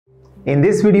In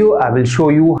this video, I will show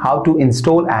you how to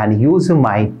install and use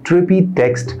my Trippy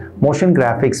text motion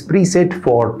graphics preset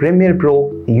for Premiere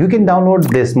Pro. You can download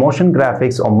this motion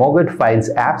graphics or Moget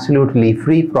files absolutely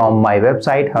free from my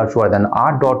website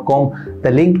harshvardhanart.com.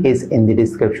 The link is in the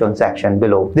description section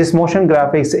below. This motion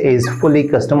graphics is fully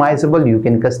customizable. You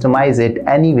can customize it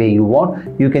any way you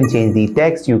want. You can change the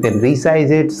text, you can resize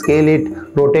it, scale it,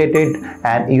 rotate it,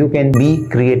 and you can be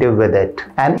creative with it.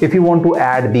 And if you want to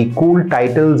add the cool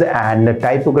titles and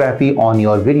typography on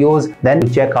your videos, then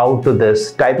check out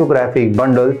this typographic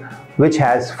bundle which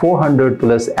has 400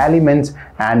 plus elements,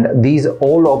 and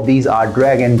all of these are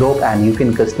drag and drop, and you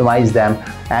can customize them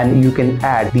and you can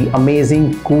add the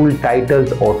amazing cool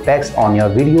titles or text on your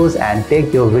videos and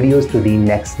take your videos to the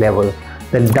next level.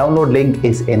 The download link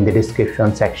is in the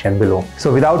description section below.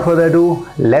 So without further ado,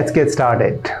 let's get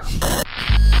started.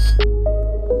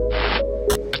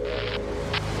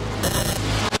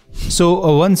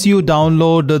 So once you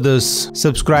download this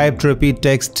subscribe Trippy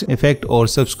text effect or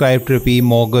subscribe Trippy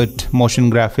Moget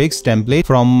motion graphics template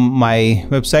from my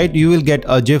website, you will get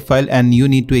a GIF file and you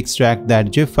need to extract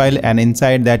that GIF file, and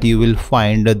inside that you will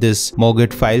find this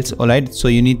Moget files. Alright, so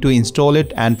you need to install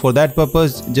it, and for that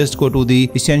purpose just go to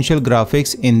the essential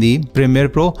graphics in the Premiere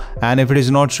Pro, and if it is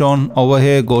not shown over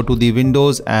here, go to the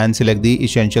Windows and select the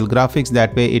essential graphics.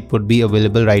 That way it would be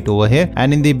available right over here,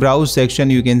 and in the browse section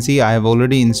you can see I have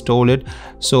already installed it.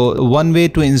 So one way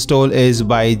to install is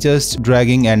by just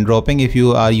dragging and dropping. If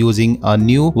you are using a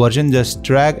new version, just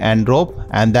drag and drop,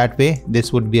 and that way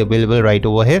this would be available right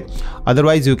over here.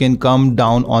 Otherwise you can come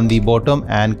down on the bottom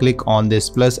and click on this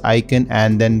plus icon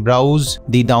and then browse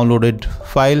the downloaded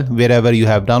file wherever you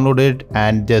have downloaded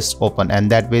and just open, and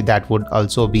that way that would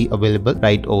also be available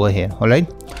right over here.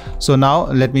 Alright, so now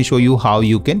let me show you how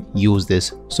you can use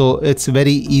this. So it's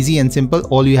very easy and simple.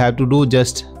 All you have to do,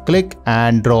 just click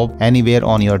and drop anywhere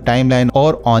on your timeline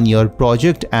or on your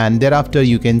project, and thereafter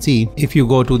you can see, if you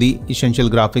go to the essential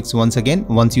graphics once again,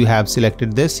 once you have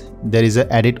selected this, there is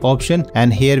an edit option,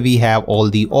 and here we have all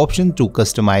the options to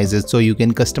customize it. So you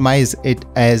can customize it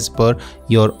as per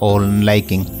your own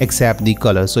liking except the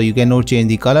color. So you cannot change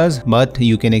the colors, but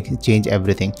you can change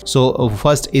everything. So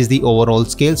first is the overall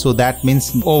scale. So that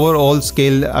means overall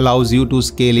scale allows you to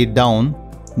scale it down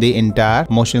the entire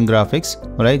motion graphics.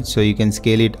 All right, so you can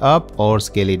scale it up or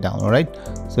scale it down. All right,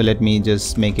 so let me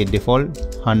just make it default.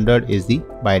 100 is the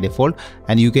by default,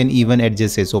 and you can even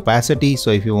adjust its opacity.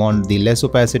 So if you want the less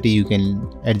opacity, you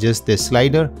can adjust this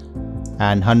slider,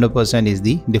 and 100% is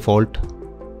the default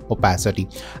opacity.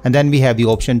 And then we have the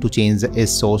option to change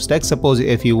its source text. Suppose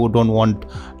if you don't want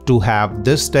to have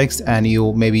this text and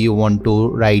maybe you want to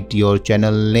write your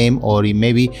channel name, or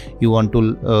maybe you want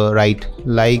to write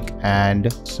like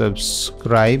and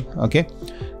subscribe, okay,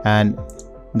 and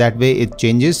that way it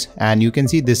changes, and you can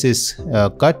see this is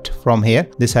cut from here.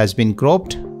 This has been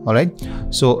cropped. All right,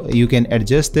 so you can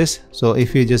adjust this. So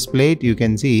if you just play it, you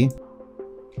can see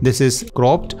this is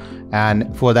cropped,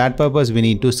 and for that purpose we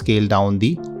need to scale down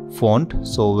the font.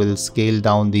 So we'll scale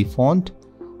down the font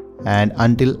and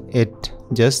until it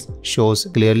just shows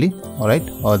clearly. All right,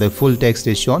 or the full text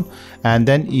is shown, and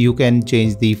then you can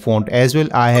change the font as well.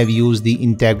 I have used the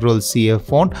integral CF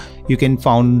font. You can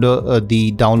find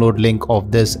the download link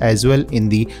of this as well in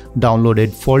the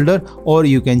downloaded folder, or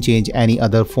you can change any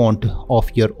other font of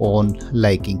your own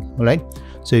liking. All right,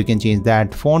 so you can change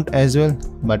that font as well,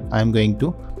 but I'm going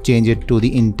to change it to the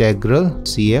integral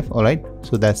CF. All right,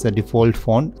 so that's the default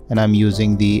font, and I'm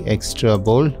using the extra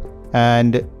bold,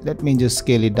 and let me just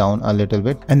scale it down a little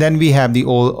bit. And then we have the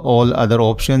all other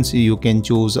options. You can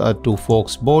choose to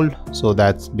Fox bold, so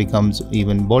that becomes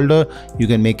even bolder. You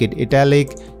can make it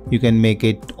italic, you can make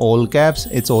it all caps.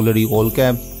 It's already all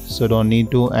caps, so don't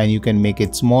need to, and you can make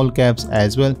it small caps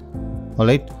as well. All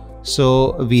right,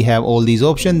 so we have all these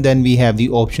options. Then we have the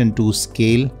option to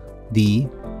scale the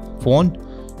font,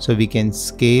 so we can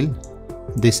scale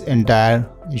this entire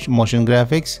motion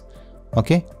graphics.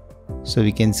 Okay, so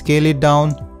we can scale it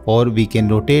down, or we can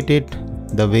rotate it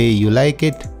the way you like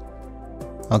it.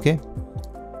 Okay,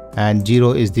 and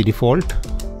 0 is the default.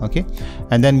 Okay,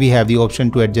 and then we have the option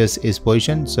to adjust its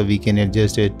position, so we can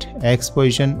adjust it X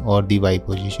position or the Y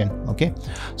position. Okay,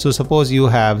 so suppose you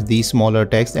have the smaller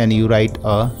text and you write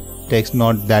a text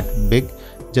not that big,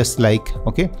 just like,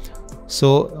 okay,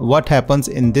 so what happens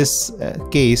in this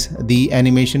case, the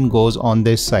animation goes on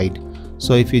this side.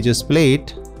 So if you just play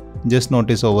it, just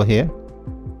notice over here,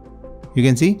 you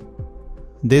can see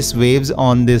this waves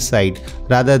on this side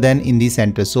rather than in the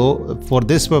center. So for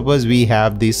this purpose we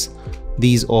have these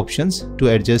options to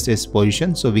adjust its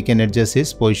position. So we can adjust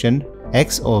his position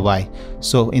X or Y.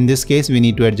 So in this case we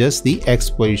need to adjust the X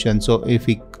position. So if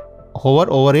we hover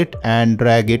over it and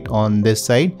drag it on this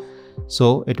side,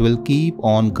 so it will keep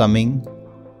on coming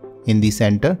in the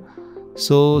center.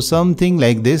 So something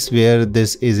like this, where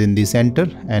this is in the center,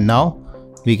 and now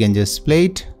we can just play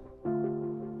it,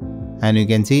 and you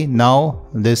can see now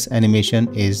this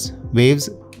animation is waves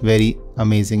very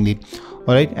amazingly.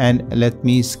 Alright, and let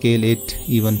me scale it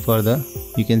even further.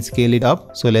 You can scale it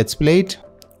up. So let's play it.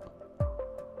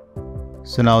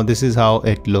 So now this is how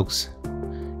it looks.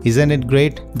 Isn't it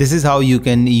great? This is how you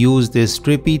can use this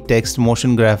Trippy text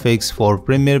motion graphics for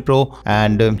Premiere Pro,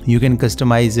 and you can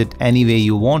customize it any way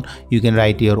you want. You can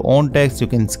write your own text, you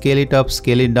can scale it up,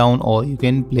 scale it down, or you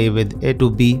can play with it to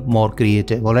be more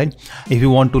creative. Alright, if you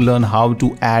want to learn how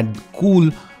to add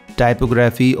cool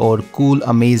typography or cool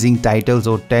amazing titles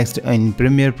or text in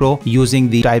Premiere Pro using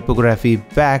the typography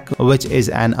pack, which is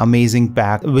an amazing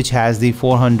pack which has the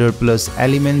 400 plus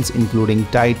elements including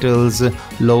titles,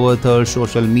 lower third,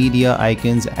 social media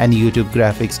icons and YouTube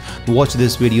graphics. Watch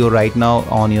this video right now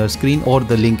on your screen, or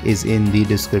the link is in the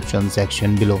description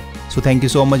section below. So thank you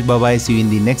so much. Bye bye. See you in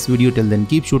the next video. Till then,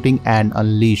 keep shooting and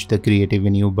unleash the creative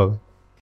in you. Bye bye.